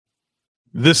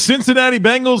The Cincinnati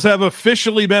Bengals have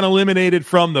officially been eliminated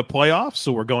from the playoffs,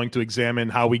 so we're going to examine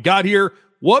how we got here,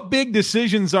 what big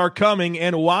decisions are coming,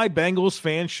 and why Bengals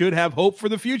fans should have hope for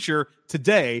the future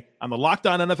today on the Locked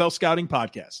On NFL Scouting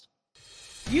Podcast.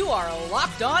 You are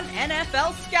Locked On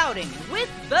NFL Scouting with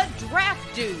the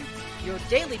Draft Dudes, your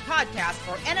daily podcast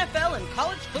for NFL and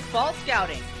college football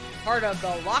scouting. Part of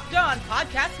the Locked On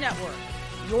Podcast Network,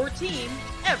 your team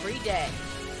every day.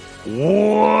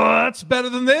 What's better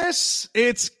than this?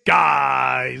 It's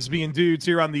guys being dudes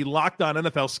here on the Locked On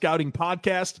NFL Scouting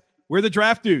Podcast. We're the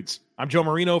Draft Dudes. I'm Joe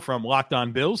Marino from Locked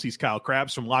On Bills. He's Kyle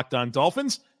Krabs from Locked On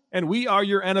Dolphins. And we are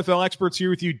your NFL experts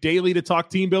here with you daily to talk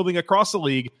team building across the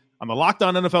league on the Locked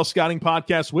On NFL Scouting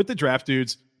Podcast with the Draft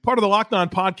Dudes, part of the Locked On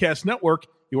Podcast Network,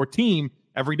 your team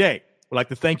every day. We'd like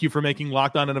to thank you for making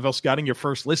Locked On NFL Scouting your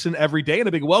first listen every day, and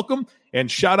a big welcome and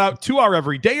shout out to our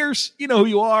everydayers. You know who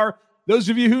you are. Those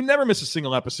of you who never miss a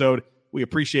single episode, we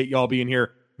appreciate y'all being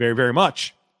here very, very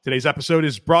much. Today's episode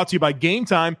is brought to you by Game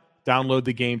Time. Download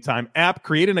the Game Time app,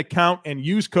 create an account, and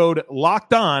use code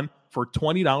LOCKEDON for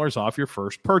 $20 off your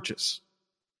first purchase.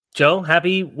 Joe,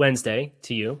 happy Wednesday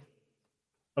to you.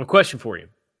 I have a question for you.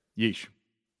 Yeesh.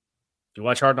 Did you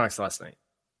watch Hard Knocks last night?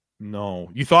 No.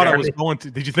 You thought I was going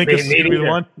to. Did you think this was going to be the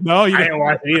one? No, you didn't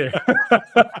watch it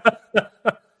either.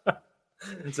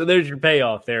 So there's your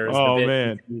payoff there. Oh,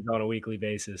 man. On a weekly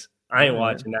basis. I ain't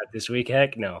watching that this week.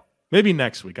 Heck no. Maybe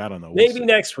next week. I don't know. Maybe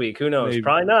next week. Who knows? Maybe.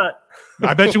 Probably not.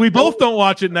 I bet you we both don't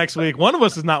watch it next week. One of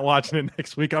us is not watching it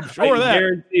next week. I'm sure of that. I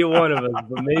guarantee one of us,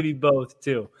 but maybe both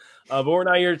too. But we're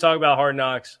not here to talk about Hard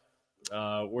Knocks.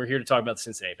 We're here to talk about the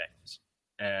Cincinnati Bengals.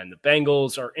 And the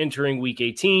Bengals are entering Week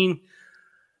 18.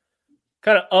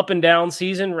 Kind of up and down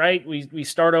season, right? We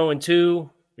start 0-2.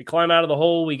 We climb out of the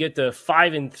hole. We get to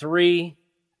 5-3.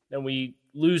 Then we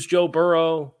lose Joe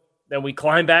Burrow. Then we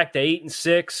climb back to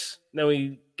 8-6. Then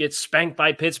we get spanked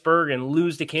by Pittsburgh and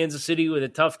lose to Kansas City with a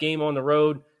tough game on the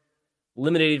road.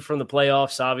 Eliminated from the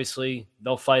playoffs, obviously.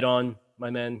 They'll fight on, my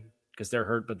men, because they're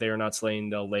hurt, but they are not slain.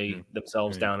 They'll lay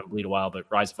themselves down and bleed a while, but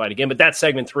rise to fight again. But that's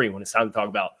segment 3 when it's time to talk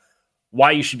about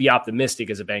why you should be optimistic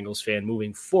as a Bengals fan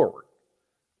moving forward.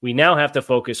 We now have to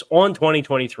focus on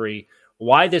 2023,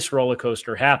 why this roller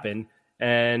coaster happened,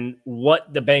 and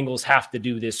what the Bengals have to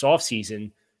do this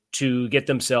offseason to get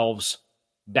themselves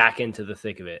back into the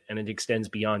thick of it. And it extends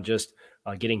beyond just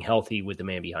getting healthy with the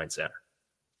man behind center.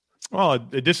 Well,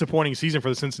 a disappointing season for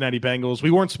the Cincinnati Bengals.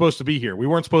 We weren't supposed to be here. We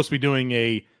weren't supposed to be doing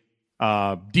a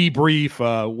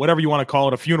debrief, whatever you want to call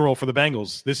it, a funeral for the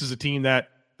Bengals. This is a team that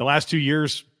the last 2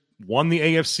 years won the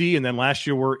AFC, and then last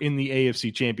year were in the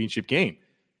AFC Championship game.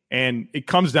 And it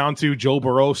comes down to Joe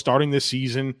Burrow starting this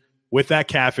season with that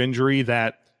calf injury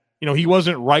that, he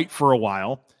wasn't right for a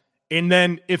while. And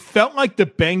then it felt like the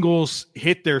Bengals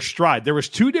hit their stride. There was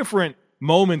 2 different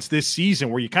moments this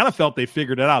season where you kind of felt they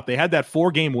figured it out. They had that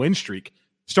 4-game win streak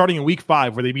starting in week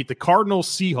 5 where they beat the Cardinals,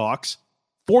 Seahawks,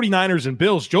 49ers, and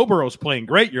Bills. Joe Burrow's playing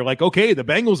great. You're like, okay, the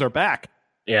Bengals are back.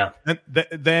 Yeah. And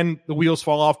then the wheels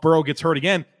fall off. Burrow gets hurt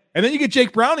again. And then you get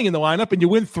Jake Browning in the lineup and you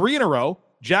win 3 in a row.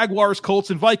 Jaguars, Colts,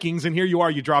 and Vikings, and here you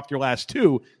are, you dropped your last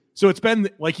 2. So it's been,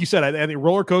 like you said, I think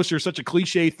roller coaster is such a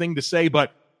cliche thing to say,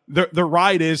 but the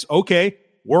ride is, okay,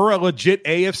 we're a legit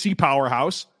AFC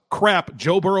powerhouse. Crap,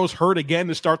 Joe Burrow's hurt again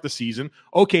to start the season.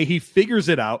 Okay, he figures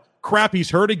it out. Crap,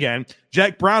 he's hurt again.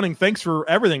 Jack Browning, thanks for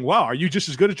everything. Wow, are you just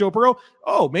as good as Joe Burrow?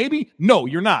 Oh, maybe? No,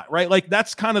 you're not, right? Like,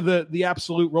 that's kind of the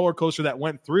absolute roller coaster that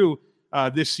went through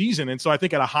this season. And so I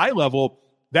think at a high level,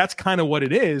 that's kind of what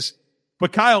it is.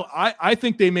 But, Kyle, I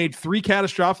think they made 3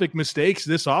 catastrophic mistakes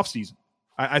this offseason.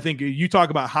 I think you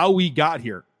talk about how we got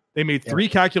here. They made 3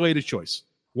 calculated choices.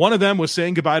 One of them was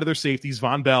saying goodbye to their safeties,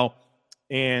 Von Bell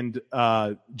and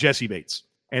Jesse Bates.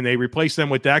 And they replaced them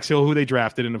with Dax Hill, who they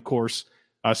drafted, and, of course,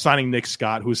 signing Nick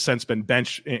Scott, who has since been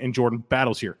benched in Jordan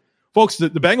battles here. Folks, the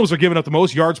Bengals are giving up the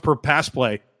most yards per pass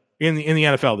play in the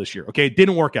NFL this year. Okay, it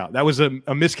didn't work out. That was a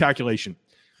miscalculation.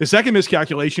 The second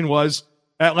miscalculation was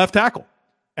at left tackle.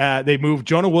 They moved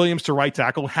Jonah Williams to right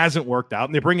tackle. Hasn't worked out.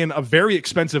 And they bring in a very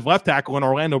expensive left tackle in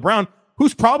Orlando Brown,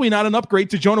 who's probably not an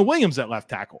upgrade to Jonah Williams at left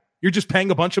tackle. You're just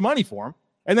paying a bunch of money for him.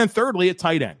 And then thirdly, at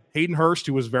tight end, Hayden Hurst,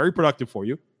 who was very productive for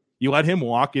you. You let him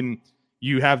walk, and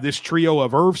you have this trio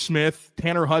of Irv Smith,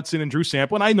 Tanner Hudson, and Drew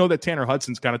Sample. And I know that Tanner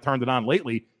Hudson's kind of turned it on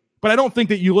lately, but I don't think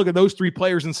that you look at those 3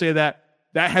 players and say that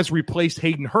has replaced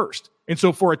Hayden Hurst. And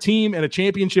so for a team in a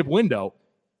championship window,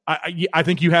 I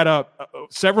think you had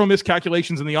several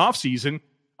miscalculations in the offseason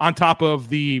on top of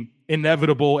the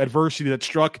inevitable adversity that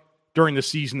struck during the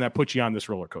season that put you on this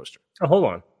roller coaster. Oh, hold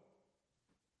on.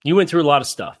 You went through a lot of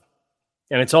stuff,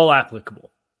 and it's all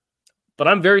applicable. But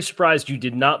I'm very surprised you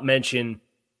did not mention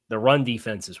the run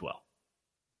defense as well.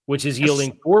 which is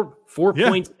yielding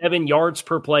 4.7 yards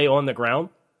per play on the ground,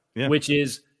 which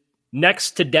is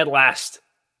next to dead last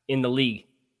in the league.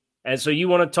 And so you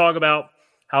want to talk about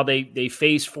how they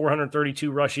face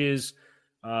 432 rushes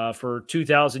for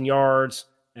 2,000 yards,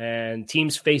 and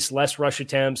teams face less rush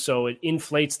attempts, so it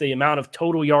inflates the amount of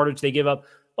total yardage they give up.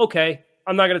 Okay,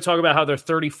 I'm not going to talk about how they're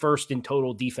 31st in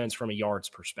total defense from a yards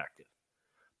perspective.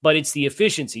 But it's the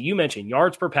efficiency. You mentioned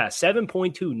yards per pass,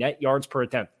 7.2 net yards per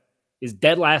attempt is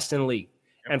dead last in the league.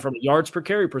 And from a yards per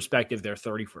carry perspective, they're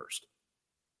 31st.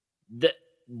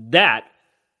 That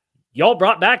y'all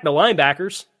brought back the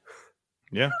linebackers.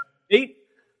 Yeah.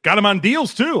 Got them on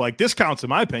deals too, like discounts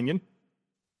in my opinion.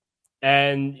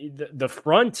 And the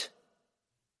front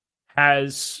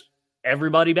has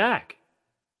everybody back.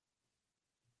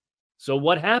 So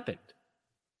what happened?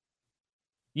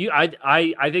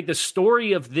 I think the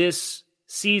story of this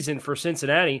season for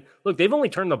Cincinnati, look, they've only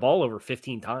turned the ball over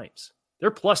 15 times.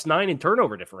 They're +9 in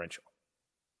turnover differential.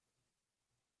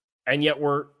 And yet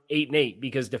we're 8-8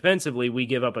 because defensively we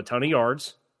give up a ton of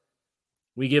yards.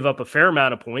 We give up a fair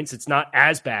amount of points. It's not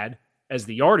as bad as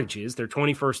the yardage is. They're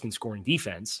 21st in scoring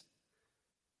defense.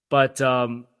 But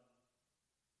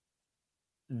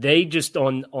they just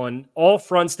on all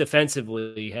fronts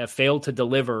defensively have failed to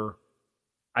deliver,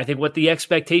 I think, what the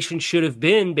expectation should have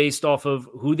been based off of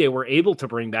who they were able to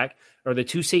bring back. Are the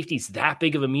two safeties that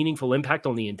big of a meaningful impact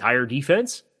on the entire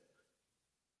defense?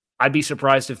 I'd be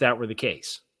surprised if that were the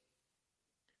case.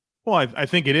 Well, I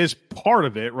think it is part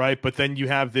of it, right? But then you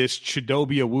have this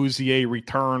Chidobe Awuzie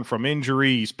return from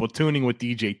injury. He's platooning with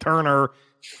DJ Turner.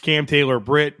 Cam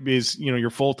Taylor-Britt is, your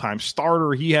full-time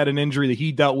starter. He had an injury that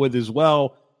he dealt with as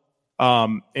well.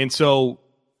 And so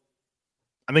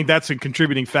I think that's a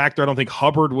contributing factor. I don't think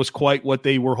Hubbard was quite what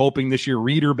they were hoping this year.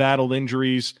 Reeder battled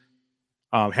injuries.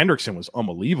 Hendrickson was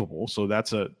unbelievable, so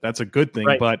that's a good thing.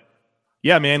 Right. But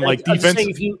yeah, man, like defense.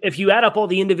 If you add up all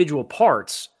the individual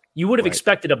parts, you would have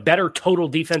expected a better total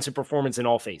defensive performance in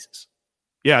all phases.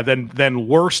 Yeah, then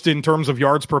worst in terms of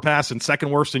yards per pass and second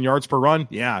worst in yards per run.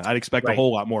 Yeah, I'd expect a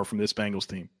whole lot more from this Bengals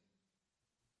team.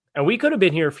 And we could have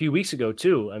been here a few weeks ago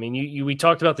too. I mean, we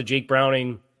talked about the Jake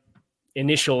Browning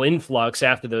initial influx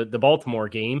after the Baltimore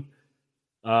game,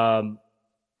 and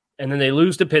then they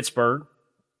lose to Pittsburgh,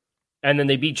 and then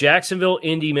they beat Jacksonville,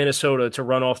 Indy, Minnesota to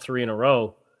run off 3 in a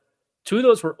row. 2 of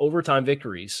those were overtime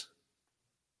victories.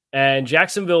 And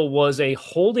Jacksonville was a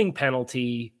holding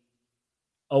penalty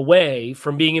away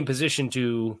from being in position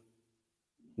to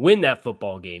win that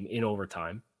football game in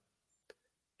overtime.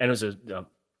 And it was a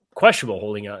questionable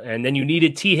holding out. And then you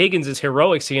needed T. Higgins'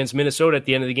 heroics against Minnesota at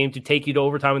the end of the game to take you to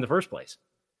overtime in the first place.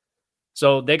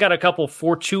 So they got a couple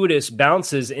fortuitous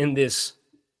bounces in this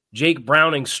Jake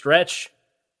Browning stretch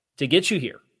to get you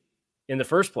here in the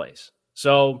first place.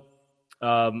 So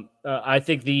I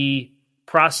think the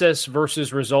process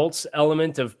versus results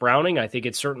element of Browning, I think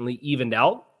it's certainly evened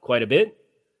out quite a bit.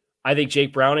 I think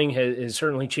Jake Browning has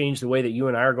certainly changed the way that you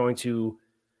and I are going to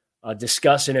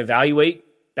discuss and evaluate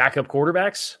backup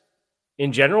quarterbacks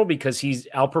in general, because he's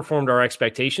outperformed our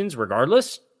expectations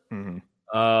regardless.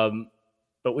 Mm-hmm.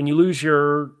 But when you lose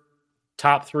your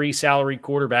top 3 salary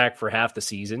quarterback for half the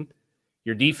season,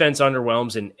 your defense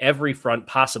underwhelms in every front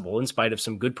possible in spite of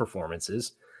some good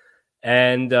performances.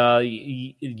 And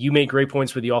you make great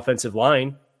points with the offensive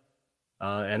line.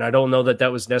 And I don't know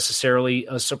that was necessarily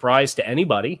a surprise to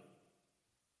anybody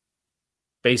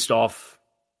based off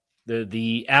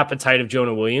the appetite of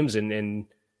Jonah Williams and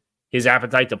his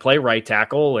appetite to play right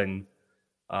tackle and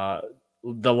the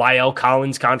La'el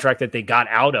Collins contract that they got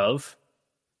out of.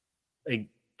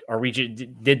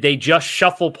 Did they just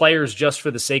shuffle players just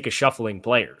for the sake of shuffling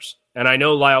players? And I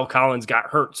know La'el Collins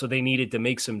got hurt, so they needed to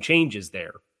make some changes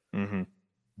there. Mm-hmm.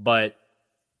 But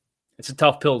it's a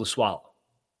tough pill to swallow.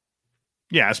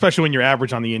 Yeah, especially when you're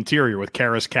average on the interior with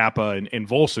Karras, Kappa, and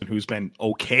Volson, who's been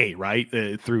okay, right,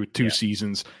 through 2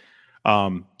 seasons.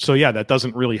 So, yeah, that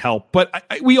doesn't really help. But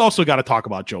we also got to talk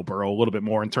about Joe Burrow a little bit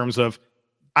more in terms of,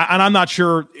 and I'm not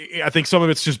sure, I think some of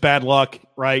it's just bad luck,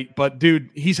 right? But, dude,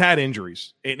 he's had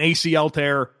injuries. An ACL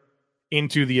tear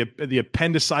into the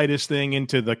appendicitis thing,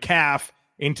 into the calf,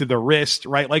 into the wrist,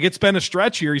 right? Like, it's been a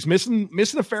stretch here. He's missing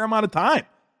a fair amount of time.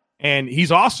 And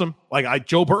he's awesome. Like,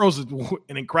 Joe Burrow's an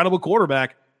incredible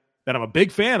quarterback that I'm a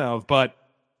big fan of, but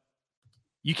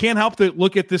you can't help to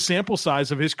look at this sample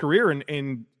size of his career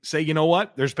and say, you know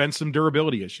what? There's been some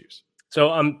durability issues. So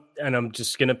I'm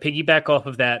just going to piggyback off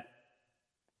of that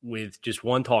with just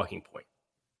one talking point.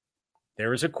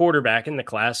 There is a quarterback in the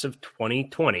class of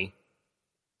 2020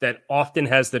 that often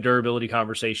has the durability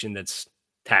conversation that's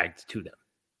tagged to them.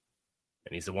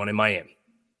 And he's the one in Miami.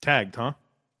 Tagged, huh?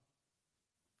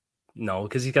 No,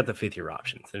 because he's got the 5th-year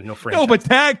option. There's no franchise. No, but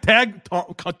tag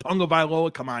Tonga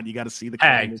Vailoa. Come on, you got to see the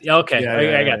tagged. Okay,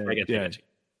 I got you.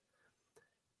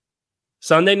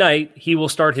 Sunday night, he will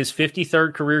start his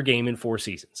 53rd career game in 4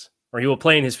 seasons. Or he will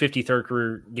play in his 53rd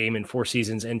career game in 4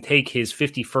 seasons and take his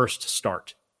 51st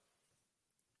start.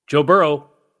 Joe Burrow,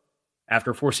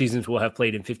 after 4 seasons, will have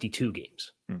played in 52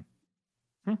 games.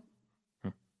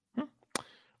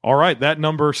 All right, that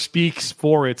number speaks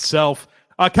for itself.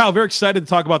 Kyle, very excited to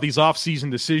talk about these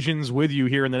offseason decisions with you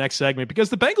here in the next segment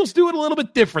because the Bengals do it a little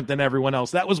bit different than everyone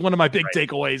else. That was one of my big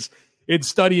takeaways in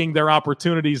studying their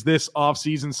opportunities this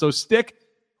offseason. So stick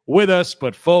with us.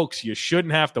 But, folks, you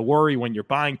shouldn't have to worry when you're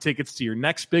buying tickets to your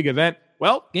next big event.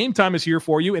 Well, Game Time is here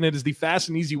for you, and it is the fast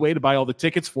and easy way to buy all the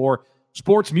tickets for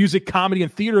sports, music, comedy,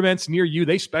 and theater events near you.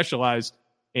 They specialize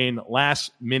in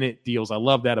last-minute deals. I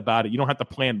love that about it. You don't have to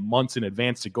plan months in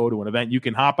advance to go to an event. You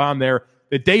can hop on there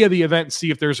the day of the event and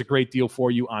see if there's a great deal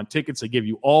for you on tickets. They give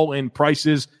you all-in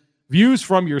prices, views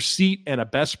from your seat, and a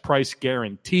best price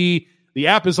guarantee. The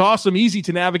app is awesome, easy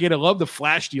to navigate. I love the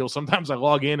flash deals. Sometimes I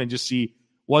log in and just see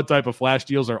what type of flash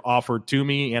deals are offered to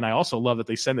me, and I also love that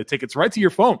they send the tickets right to your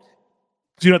phone.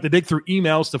 So you don't have to dig through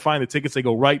emails to find the tickets. They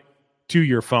go right to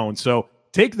your phone. So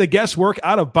take the guesswork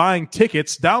out of buying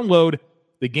tickets. Download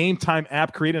the Game Time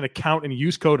app, create an account, and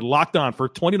use code LOCKEDON for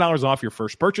 $20 off your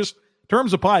first purchase.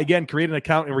 Terms apply. Again, create an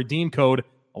account and redeem code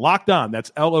LOCKEDON.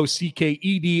 That's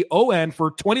LOCKEDON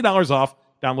for $20 off.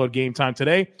 Download Game Time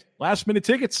today. Last-minute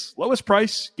tickets, lowest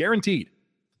price, guaranteed.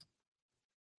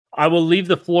 I will leave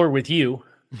the floor with you.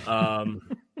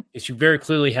 As you very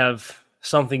clearly have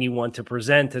something you want to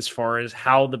present as far as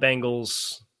how the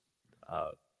Bengals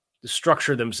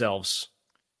structure themselves.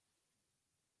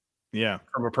 Yeah,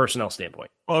 from a personnel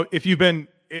standpoint. Well, if you've been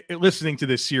listening to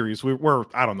this series, we're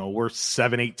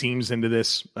 7-8 teams into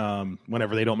this.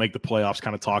 Whenever they don't make the playoffs,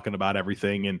 kind of talking about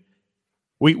everything, and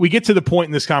we get to the point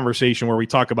in this conversation where we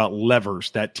talk about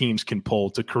levers that teams can pull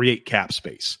to create cap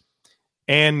space.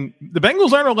 And the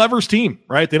Bengals aren't a levers team,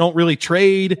 right? They don't really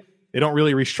trade, they don't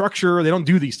really restructure, they don't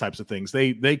do these types of things.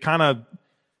 They kind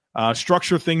of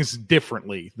structure things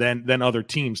differently than other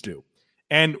teams do.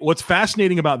 And what's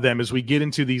fascinating about them as we get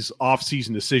into these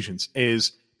offseason decisions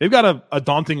is they've got a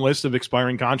daunting list of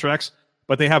expiring contracts,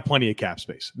 but they have plenty of cap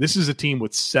space. This is a team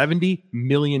with $70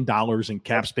 million in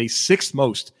cap space, 6th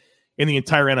most in the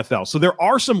entire NFL. So there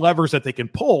are some levers that they can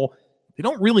pull. They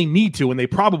don't really need to, and they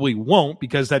probably won't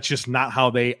because that's just not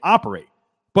how they operate.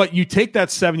 But you take that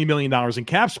 $70 million in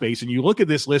cap space and you look at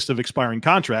this list of expiring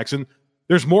contracts, and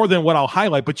there's more than what I'll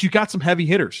highlight, but you got some heavy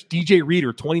hitters. DJ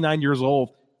Reader, 29 years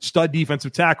old, stud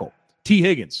defensive tackle. T.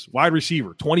 Higgins, wide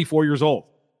receiver, 24 years old.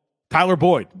 Tyler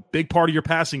Boyd, big part of your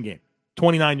passing game,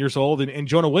 29 years old. And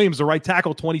Jonah Williams, the right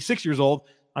tackle, 26 years old,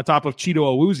 on top of Cheeto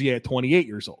Awuzie at 28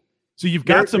 years old. So you've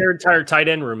got their entire tight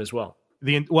end room as well.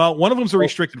 One of them's a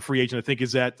restricted free agent, I think,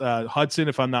 is at Hudson,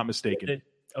 if I'm not mistaken.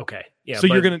 Okay. Yeah. So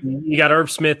you got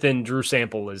Irv Smith and Drew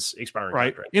Sample as expiring.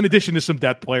 Right. Contract. In addition to some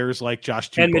depth players like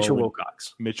Josh Tupou and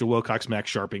Mitchell Wilcox,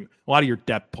 Max Sharping, a lot of your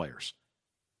depth players.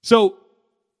 So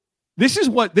this is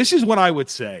what I would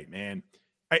say, man.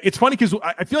 It's funny because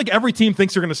I feel like every team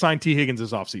thinks they're going to sign T. Higgins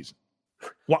this offseason.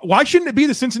 Why shouldn't it be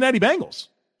the Cincinnati Bengals?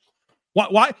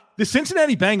 Why the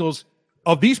Cincinnati Bengals,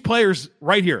 of these players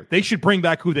right here, they should bring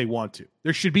back who they want to.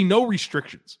 There should be no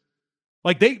restrictions.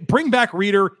 Like, they bring back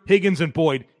Reader, Higgins, and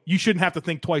Boyd. You shouldn't have to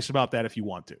think twice about that if you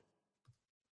want to.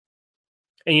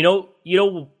 And you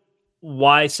know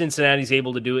why Cincinnati's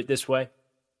able to do it this way?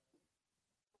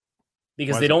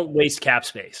 Because they don't waste cap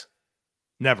space.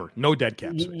 Never. No dead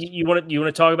cap space. You want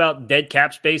to talk about dead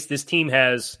cap space? This team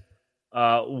has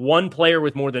one player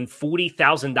with more than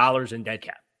 $40,000 in dead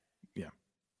cap. Yeah.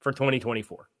 For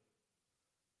 2024.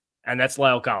 And that's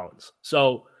Lyle Collins.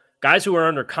 So guys who are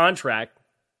under contract,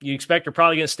 you expect are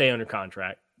probably going to stay under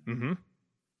contract. Mm-hmm.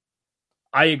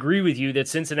 I agree with you that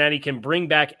Cincinnati can bring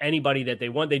back anybody that they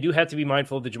want. They do have to be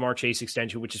mindful of the Jamar Chase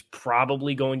extension, which is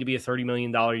probably going to be a $30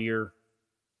 million a year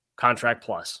contract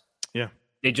plus. Yeah.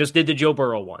 They just did the Joe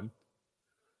Burrow one.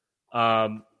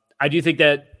 I do think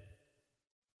that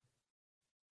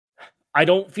I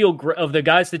don't feel of the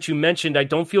guys that you mentioned, I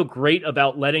don't feel great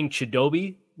about letting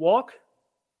Chidobe walk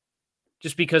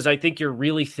just because I think you're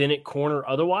really thin at corner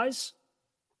otherwise.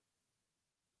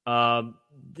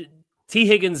 T.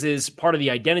 Higgins is part of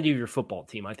the identity of your football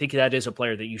team. I think that is a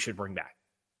player that you should bring back.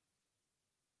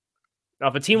 Now,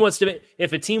 if a team wants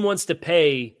to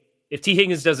pay, if T.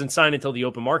 Higgins doesn't sign until the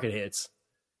open market hits,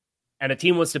 and a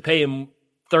team wants to pay him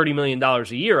 $30 million a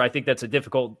year, I think that's a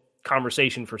difficult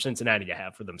conversation for Cincinnati to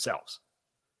have for themselves.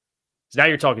 So now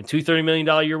you're talking two $30 million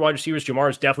a year wide receivers. Jamar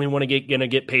is definitely going to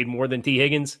get paid more than T.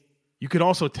 Higgins. you could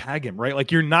also tag him, right?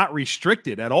 Like you're not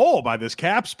restricted at all by this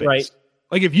cap space. Right.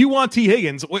 Like if you want T.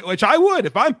 Higgins, which I would,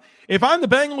 if I'm the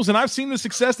Bengals and I've seen the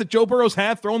success that Joe Burrow's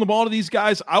had throwing the ball to these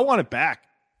guys, I want it back.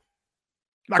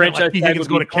 I'm not going to let T. Higgins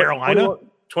go to Carolina.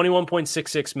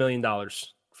 $21.66 million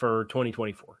for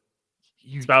 2024.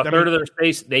 It's about a third of their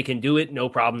space. They can do it, no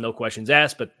problem, no questions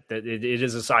asked, but it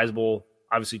is a sizable,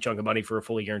 obviously, chunk of money for a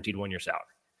fully guaranteed 1-year salary.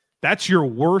 That's your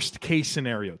worst case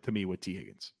scenario to me with T.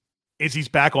 Higgins, is he's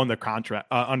back on the contract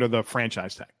under the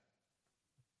franchise tag.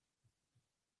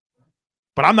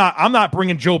 But I'm not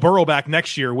bringing Joe Burrow back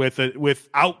next year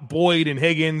without Boyd and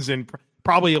Higgins and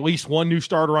probably at least one new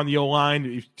starter on the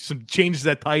O-line, some changes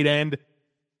at tight end.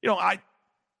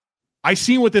 I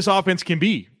see what this offense can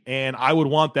be, and I would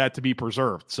want that to be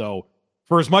preserved. So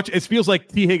for as much, it feels like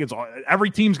T. Higgins,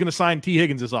 every team's going to sign T.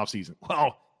 Higgins this offseason. Well,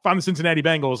 if I'm the Cincinnati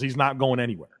Bengals, he's not going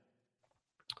anywhere.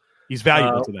 He's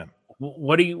valuable to them.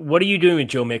 What are you doing with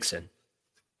Joe Mixon?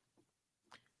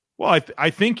 Well, I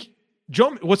think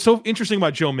what's so interesting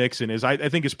about Joe Mixon is I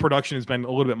think his production has been a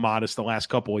little bit modest the last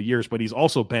couple of years, but he's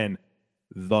also been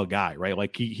the guy, right?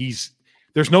 Like he's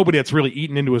there's nobody that's really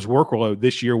eaten into his workload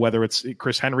this year, whether it's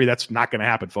Chris Henry. That's not going to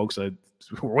happen, folks. We're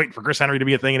waiting for Chris Henry to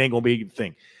be a thing. It ain't going to be a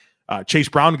thing. Chase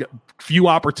Brown got few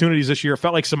opportunities this year. It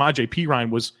felt like Samaje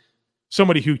Perine was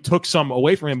somebody who took some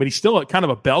away from him, but he's still kind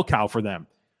of a bell cow for them.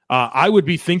 I would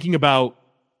be thinking about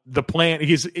the plan,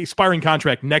 his expiring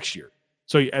contract next year.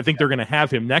 So I think they're going to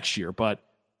have him next year, but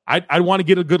I'd want to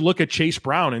get a good look at Chase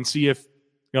Brown and see if,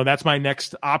 that's my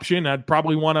next option. I'd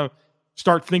probably want to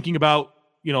start thinking about,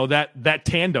 that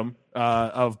tandem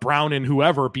of Brown and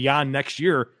whoever beyond next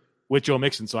year with Joe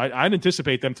Mixon. So I'd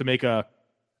anticipate them to make at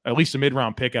least a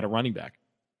mid-round pick at a running back.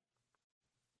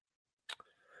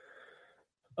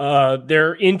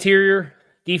 Their interior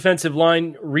defensive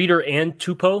line, Reader and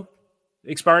Tupou,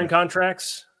 expiring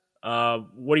contracts.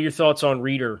 What are your thoughts on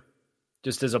Reader?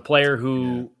 Just as a player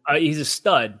who he's a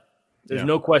stud, there's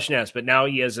no question asked. But now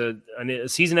he has a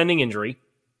season-ending injury.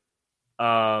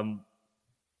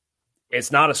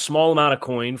 It's not a small amount of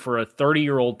coin for a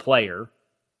 30-year-old player,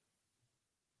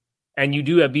 and you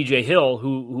do have B.J. Hill,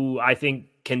 who I think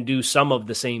can do some of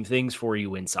the same things for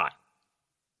you inside.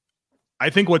 I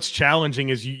think what's challenging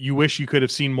is you wish you could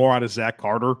have seen more out of Zach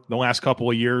Carter the last couple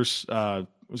of years.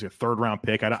 Was a third-round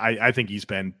pick. I think he's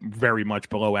been very much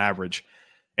below average.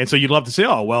 And so you'd love to say,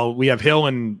 oh, well, we have Hill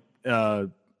and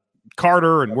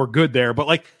Carter, and we're good there. But,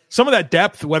 like, some of that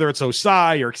depth, whether it's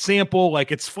Osai or Sample,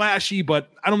 like, it's flashy,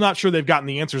 but I'm not sure they've gotten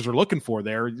the answers they're looking for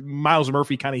there. Miles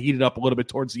Murphy kind of heated up a little bit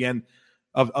towards the end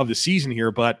of the season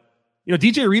here. But,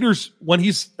 DJ Reader's, when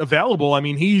he's available, I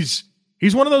mean, he's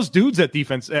one of those dudes at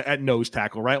defense at nose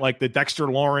tackle, right? Like the Dexter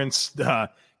Lawrence,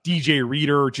 DJ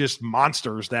Reader, just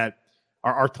monsters that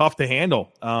are tough to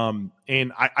handle.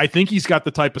 And I think he's got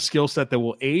the type of skill set that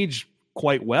will age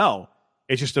quite well.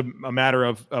 It's just a matter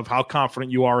of how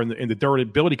confident you are in the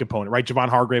durability component, right? Javon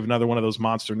Hargrave, another one of those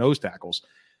monster nose tackles.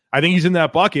 I think he's in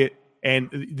that bucket.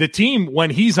 And the team, when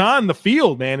he's on the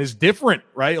field, man, is different,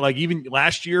 right? Like even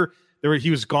last year,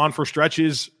 he was gone for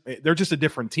stretches. They're just a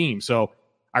different team. So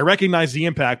I recognize the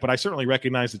impact, but I certainly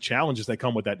recognize the challenges that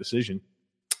come with that decision.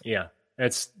 Yeah,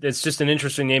 it's just an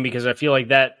interesting name because I feel like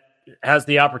that has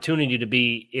the opportunity to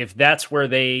be, if that's where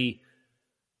they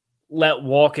let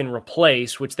walk and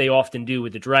replace, which they often do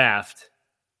with the draft,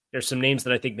 there's some names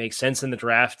that I think make sense in the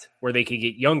draft where they could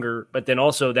get younger, but then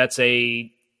also that's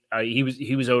he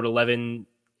was owed 11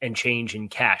 and change in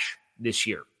cash this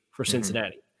year for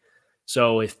Cincinnati.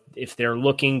 So if they're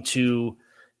looking to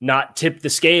not tip the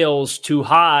scales too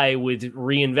high with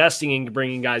reinvesting and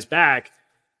bringing guys back,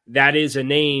 that is a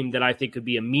name that I think could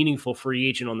be a meaningful free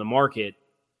agent on the market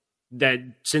that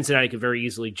Cincinnati could very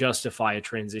easily justify a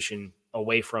transition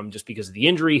away from just because of the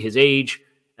injury, his age,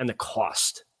 and the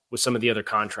cost with some of the other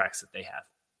contracts that they have.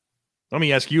 Let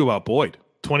me ask you about Boyd,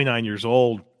 29 years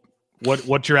old.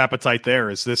 What's your appetite there?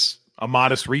 Is this a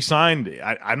modest re-sign?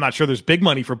 I'm not sure there's big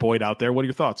money for Boyd out there. What are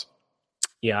your thoughts?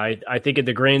 Yeah, I think in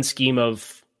the grand scheme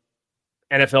of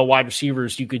NFL wide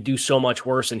receivers, you could do so much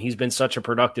worse, and he's been such a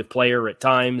productive player at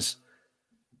times.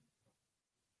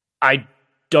 I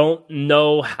don't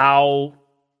know how,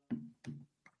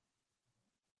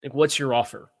 like, what's your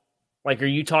offer? Like, are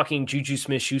you talking Juju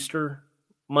Smith-Schuster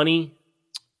money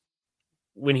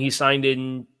when he signed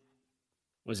in,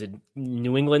 was it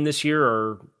New England this year?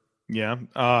 Or yeah,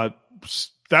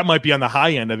 that might be on the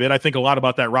high end of it. I think a lot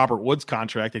about that Robert Woods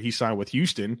contract that he signed with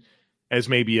Houston as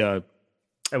maybe a.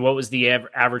 And what was the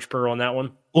average per on that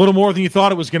one? A little more than you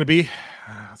thought it was going to be.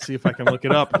 Let's see if I can look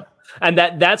it up. And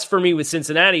that's for me with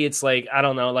Cincinnati. It's like, I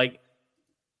don't know, like,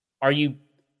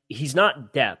 he's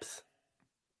not depth,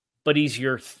 but he's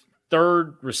your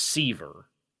third receiver,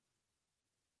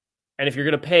 and if you're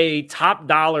going to pay top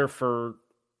dollar for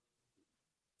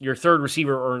your third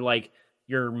receiver or like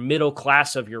your middle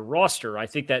class of your roster, I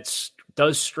think that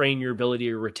does strain your ability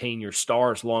to retain your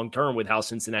stars long-term with how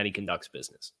Cincinnati conducts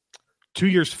business. 2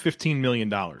 years, $15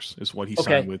 million is what he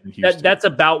signed with in Houston. That's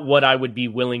about what I would be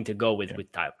willing to go with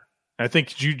Tyler. I think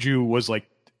Juju was like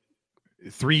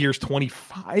 3 years,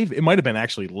 25. It might have been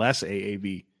actually less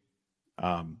AAV.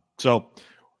 So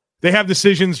they have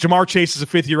decisions. Jamar Chase is a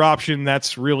fifth-year option.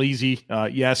 That's real easy.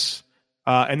 Yes.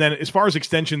 And then as far as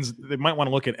extensions, they might want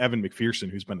to look at Evan McPherson,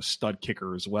 who's been a stud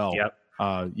kicker as well. Yep.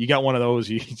 You got one of those,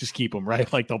 you just keep them,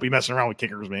 right? Like, don't be messing around with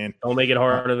kickers, man. Don't make it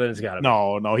harder than it's got to be.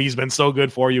 No, he's been so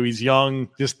good for you. He's young.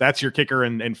 Just that's your kicker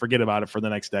and forget about it for the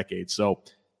next decade. So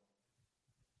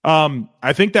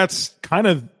I think that's kind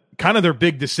of their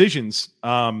big decisions.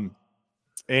 And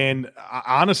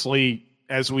honestly,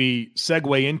 as we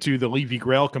segue into the Levy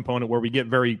Grail component where we get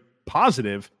very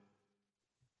positive,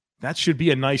 that should be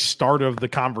a nice start of the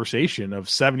conversation of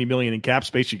 $70 million in cap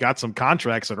space. You got some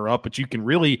contracts that are up, but you can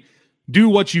really do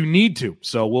what you need to.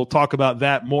 So we'll talk about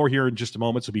that more here in just a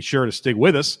moment, so be sure to stick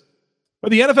with us.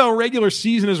 But the NFL regular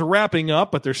season is wrapping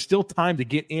up, but there's still time to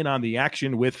get in on the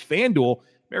action with FanDuel,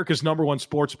 America's #1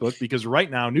 sportsbook, because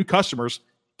right now new customers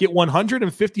get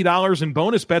 $150 in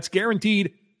bonus bets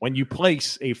guaranteed when you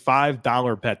place a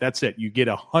 $5 bet. That's it. You get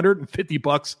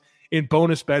 $150 in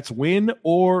bonus bets, win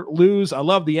or lose. I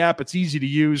love the app. It's easy to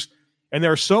use. And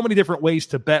there are so many different ways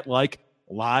to bet, like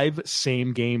live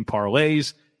same-game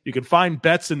parlays. You can find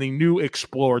bets in the new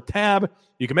Explore tab.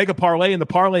 You can make a parlay in the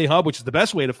Parlay Hub, which is the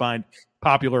best way to find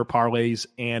popular parlays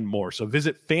and more. So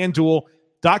visit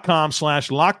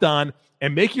FanDuel.com/lockedon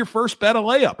and make your first bet a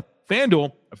layup.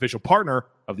 FanDuel, official partner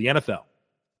of the NFL.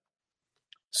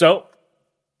 So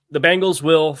the Bengals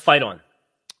will fight on.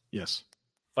 Yes.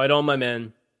 Fight on, my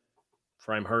men.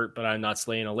 For I'm hurt, but I'm not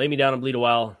slain. I'll lay me down and bleed a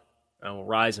while. I will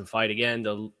rise and fight again.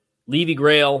 The Levy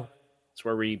Grail is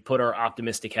where we put our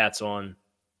optimistic hats on.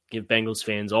 Give Bengals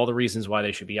fans all the reasons why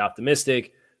they should be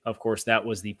optimistic. Of course, that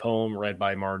was the poem read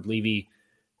by Mark Levy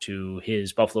to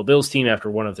his Buffalo Bills team after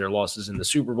one of their losses in the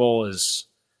Super Bowl as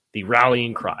the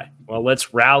rallying cry. Well,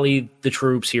 let's rally the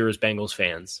troops here as Bengals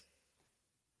fans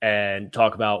and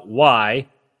talk about why,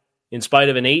 in spite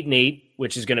of an 8-8,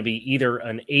 which is going to be either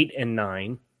an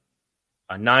 8-9,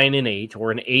 a 9-8,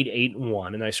 or an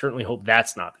 8-8-1, and I certainly hope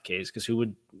that's not the case, because who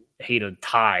would hate a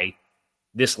tie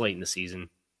this late in the season,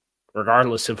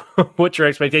 regardless of what your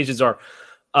expectations are.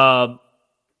 A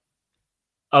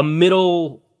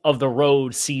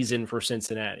middle-of-the-road season for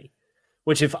Cincinnati,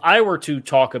 which if I were to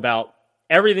talk about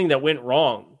everything that went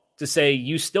wrong, to say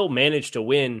you still managed to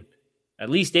win at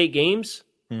least 8 games,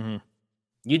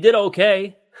 you did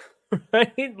okay,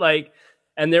 right? Like,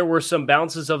 and there were some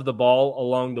bounces of the ball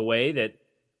along the way that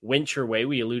went your way.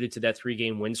 We alluded to that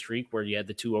 3-game win streak where you had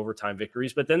the 2 overtime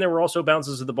victories, but then there were also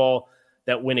bounces of the ball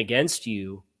that went against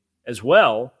you as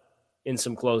well in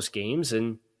some close games.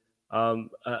 And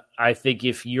I think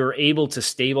if you're able to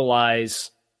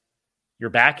stabilize your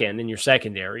back end and your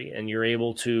secondary, and you're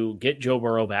able to get Joe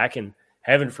Burrow back, and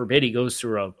heaven forbid he goes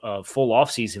through a full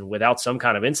offseason without some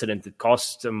kind of incident that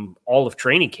costs him all of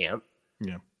training camp,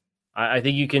 I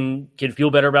think you can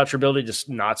feel better about your ability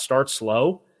to not start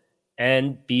slow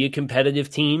and be a competitive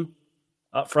team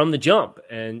from the jump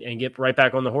and get right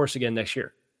back on the horse again next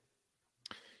year.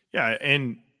 Yeah,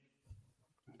 and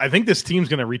I think this team's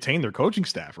going to retain their coaching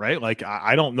staff, right? Like,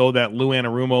 I don't know that Lou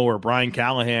Anarumo or Brian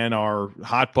Callahan are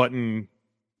hot button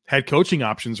head coaching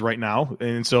options right now.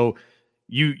 And so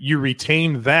you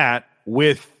retain that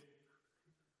with,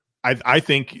 I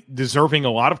think, deserving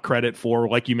a lot of credit for,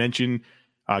 like you mentioned,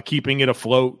 keeping it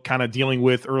afloat, kind of dealing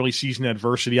with early season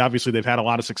adversity. Obviously, they've had a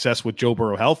lot of success with Joe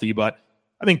Burrow healthy, but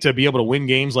I think to be able to win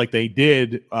games like they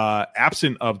did,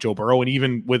 absent of Joe Burrow, and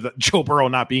even with Joe Burrow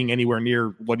not being anywhere near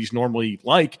what he's normally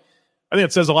like, I think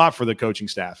it says a lot for the coaching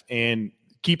staff. And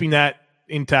keeping that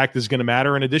intact is going to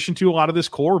matter, in addition to a lot of this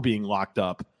core being locked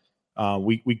up.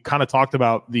 We kind of talked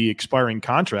about the expiring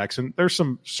contracts, and there's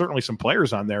certainly some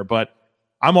players on there, but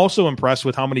I'm also impressed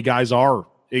with how many guys are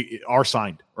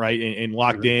signed, right, and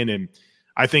locked in. And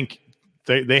I think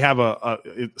they have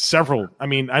several. I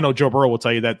mean, I know Joe Burrow will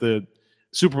tell you that the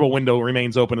Super Bowl window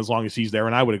remains open as long as he's there,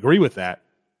 and I would agree with that.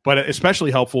 But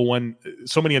especially helpful when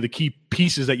so many of the key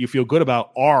pieces that you feel good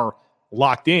about are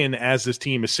locked in, as this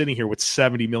team is sitting here with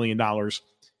 $70 million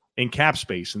in cap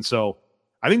space. And so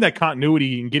I think that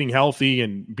continuity and getting healthy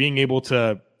and being able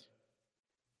to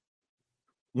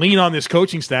lean on this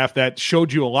coaching staff that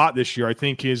showed you a lot this year, I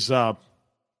think is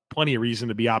plenty of reason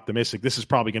to be optimistic. This is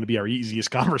probably going to be our easiest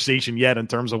conversation yet in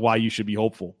terms of why you should be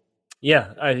hopeful.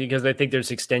 Yeah, because I think there's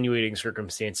extenuating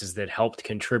circumstances that helped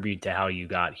contribute to how you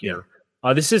got here.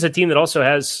 This is a team that also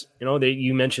has,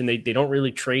 you mentioned they don't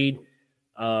really trade.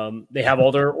 They have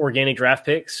all their organic draft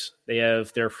picks. They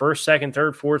have their first, second,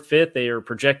 third, fourth, fifth. They are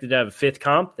projected to have a fifth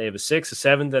comp. They have a sixth, a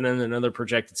seventh, and then another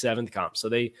projected seventh comp. So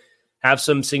they have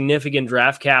some significant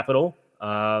draft capital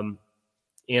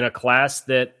in a class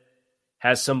that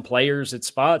has some players at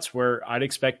spots where I'd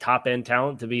expect top-end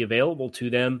talent to be available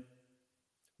to them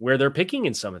where they're picking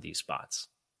in some of these spots.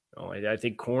 I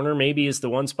think corner maybe is the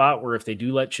one spot where if they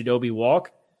do let Chidobe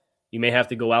walk, you may have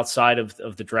to go outside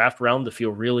of the draft realm to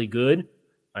feel really good.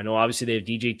 I know obviously they have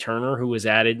DJ Turner, who was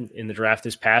added in the draft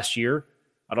this past year.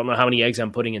 I don't know how many eggs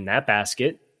I'm putting in that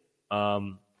basket.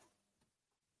 You'll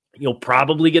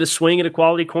probably get a swing at a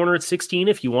quality corner at 16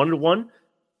 if you wanted one,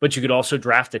 but you could also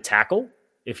draft a tackle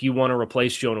if you want to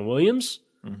replace Jonah Williams.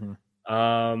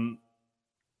 Mm-hmm.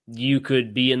 You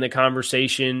could be in the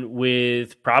conversation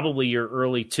with probably your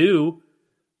early two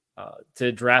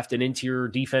to draft an interior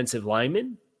defensive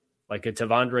lineman, like a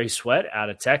Tavondre Sweat out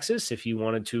of Texas, if you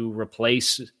wanted to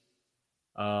replace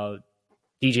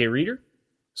DJ Reader.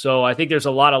 So I think there's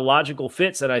a lot of logical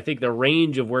fits, and I think the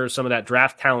range of where some of that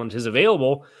draft talent is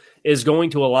available is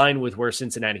going to align with where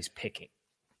Cincinnati's picking.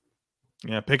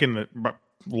 Yeah, picking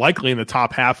likely in the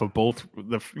top half of both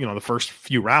the first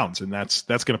few rounds, and that's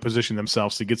going to position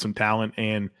themselves to get some talent.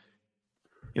 And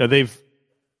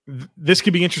this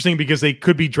could be interesting because they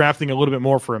could be drafting a little bit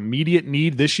more for immediate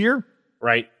need this year,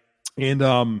 right? And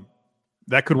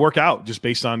that could work out just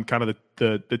based on kind of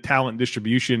the talent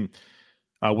distribution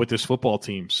with this football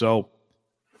team. So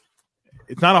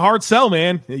it's not a hard sell,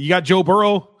 man. You got Joe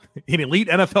Burrow, an elite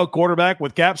NFL quarterback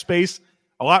with cap space,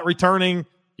 a lot returning.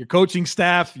 Your coaching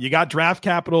staff, you got draft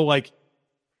capital, like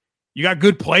you got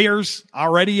good players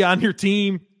already on your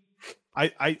team.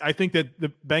 I think that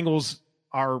the Bengals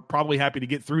are probably happy to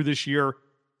get through this year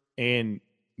and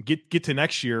get to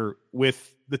next year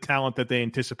with the talent that they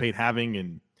anticipate having.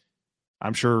 And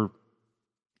I'm sure,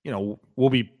 we'll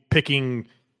be picking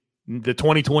the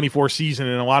 2024 season,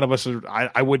 and a lot of us are.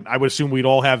 I would assume we'd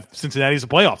all have Cincinnati as a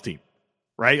playoff team,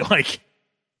 right? Like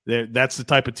that's the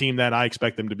type of team that I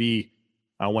expect them to be.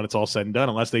 When it's all said and done,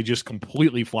 unless they just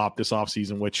completely flop this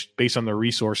offseason, which based on their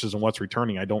resources and what's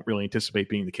returning, I don't really anticipate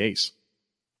being the case.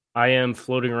 I am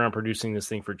floating around producing this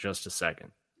thing for just a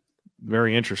second.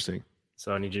 Very interesting.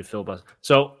 So I need you to filibuster.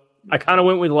 So I kind of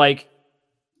went with like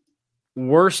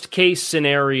worst case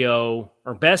scenario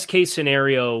or best case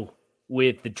scenario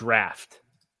with the draft,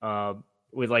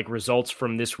 with like results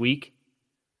from this week.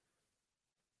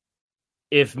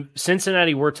 If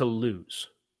Cincinnati were to lose,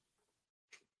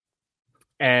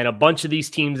 and a bunch of these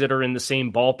teams that are in the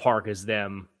same ballpark as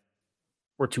them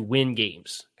were to win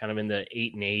games, kind of in the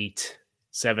 8-8,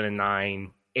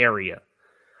 7-9 area,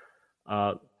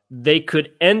 they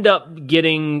could end up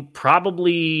getting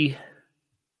probably,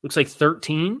 looks like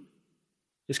 13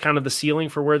 is kind of the ceiling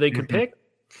for where they could pick.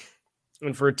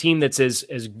 And for a team that's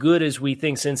as good as we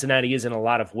think Cincinnati is in a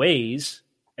lot of ways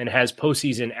and has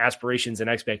postseason aspirations and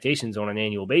expectations on an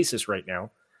annual basis right now,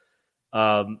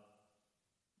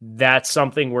 that's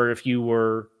something where if you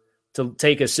were to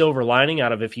take a silver lining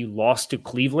out of if you lost to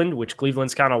Cleveland, which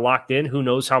Cleveland's kind of locked in, who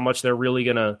knows how much they're really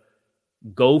going to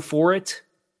go for it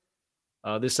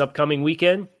this upcoming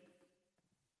weekend.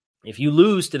 If you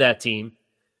lose to that team,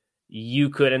 you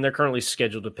could, and they're currently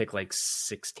scheduled to pick like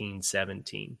 16,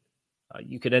 17.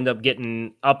 You could end up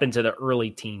getting up into the early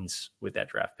teens with that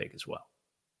draft pick as well.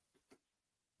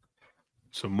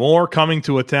 So more coming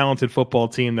to a talented football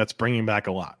team that's bringing back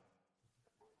a lot.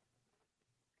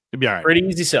 It'd be all right. Pretty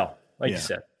easy sell, like you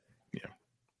said. Yeah.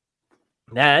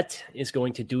 That is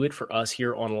going to do it for us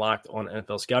here on Locked on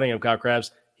NFL Scouting. I'm Kyle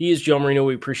Krabs. He is Joe Marino.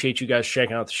 We appreciate you guys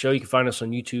checking out the show. You can find us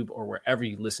on YouTube or wherever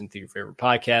you listen to your favorite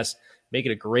podcast. Make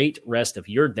it a great rest of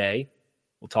your day.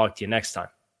 We'll talk to you next time.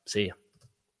 See you.